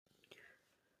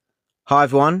Hi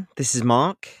everyone, this is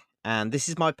Mark, and this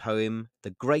is my poem, The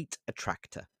Great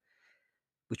Attractor,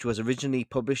 which was originally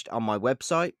published on my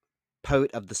website, Poet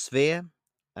of the Sphere,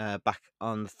 back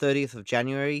on the 30th of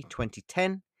January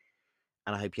 2010,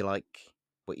 and I hope you like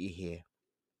what you hear.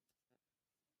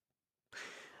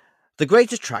 The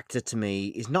Great Attractor to me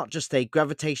is not just a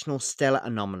gravitational stellar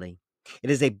anomaly, it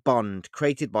is a bond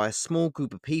created by a small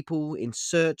group of people in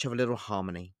search of a little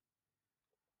harmony.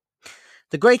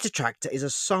 The Great Attractor is a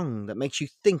song that makes you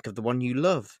think of the one you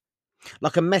love,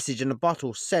 like a message in a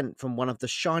bottle sent from one of the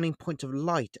shining points of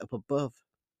light up above.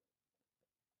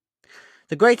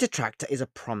 The Great Attractor is a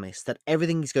promise that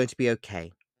everything is going to be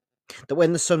okay, that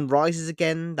when the sun rises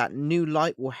again, that new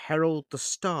light will herald the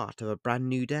start of a brand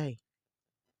new day.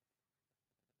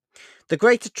 The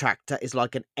Great Attractor is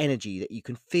like an energy that you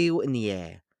can feel in the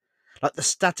air, like the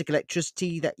static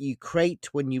electricity that you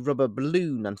create when you rub a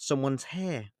balloon on someone's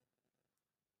hair.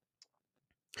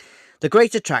 The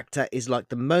Great Attractor is like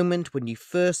the moment when you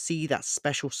first see that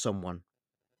special someone,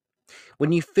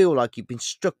 when you feel like you've been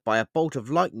struck by a bolt of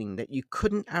lightning that you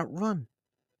couldn't outrun.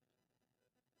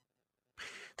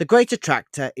 The Great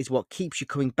Attractor is what keeps you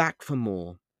coming back for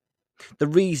more. The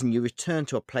reason you return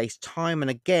to a place time and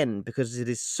again because it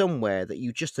is somewhere that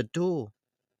you just adore.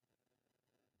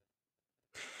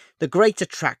 The Great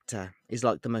Attractor is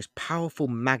like the most powerful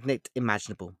magnet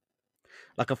imaginable,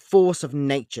 like a force of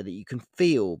nature that you can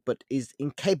feel but is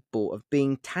incapable of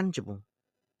being tangible.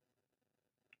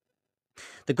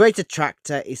 The Great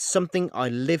Attractor is something I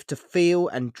live to feel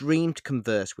and dream to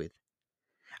converse with.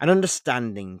 An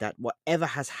understanding that whatever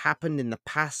has happened in the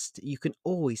past, you can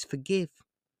always forgive.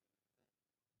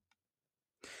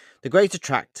 The Great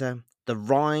Attractor, the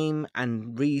rhyme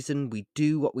and reason we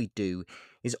do what we do,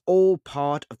 is all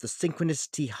part of the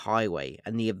synchronicity highway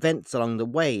and the events along the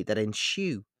way that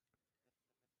ensue.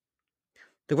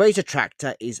 The Great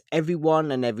Attractor is everyone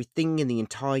and everything in the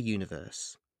entire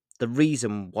universe. The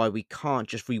reason why we can't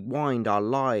just rewind our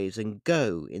lives and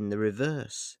go in the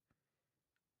reverse.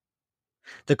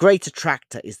 The Great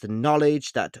Attractor is the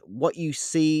knowledge that what you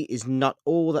see is not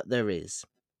all that there is.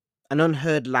 An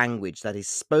unheard language that is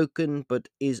spoken but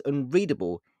is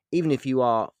unreadable even if you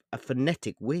are a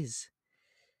phonetic whiz.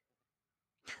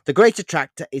 The Great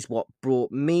Attractor is what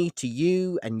brought me to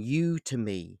you and you to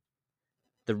me.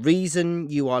 The reason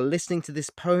you are listening to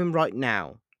this poem right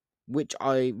now, which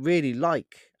I really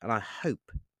like and I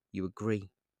hope you agree.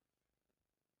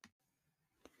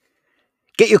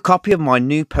 Get your copy of my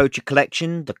new poetry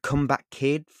collection, The Comeback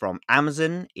Kid, from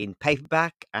Amazon in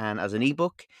paperback and as an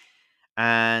ebook.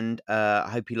 And I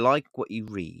hope you like what you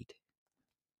read.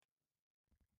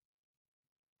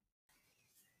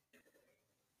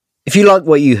 If you like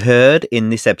what you heard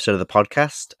in this episode of the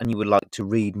podcast and you would like to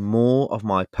read more of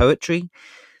my poetry,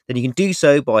 then you can do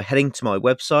so by heading to my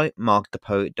website,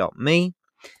 markthepoet.me,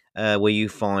 where you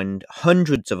find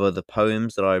hundreds of other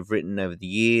poems that I've written over the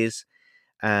years.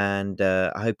 And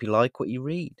I hope you like what you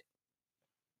read.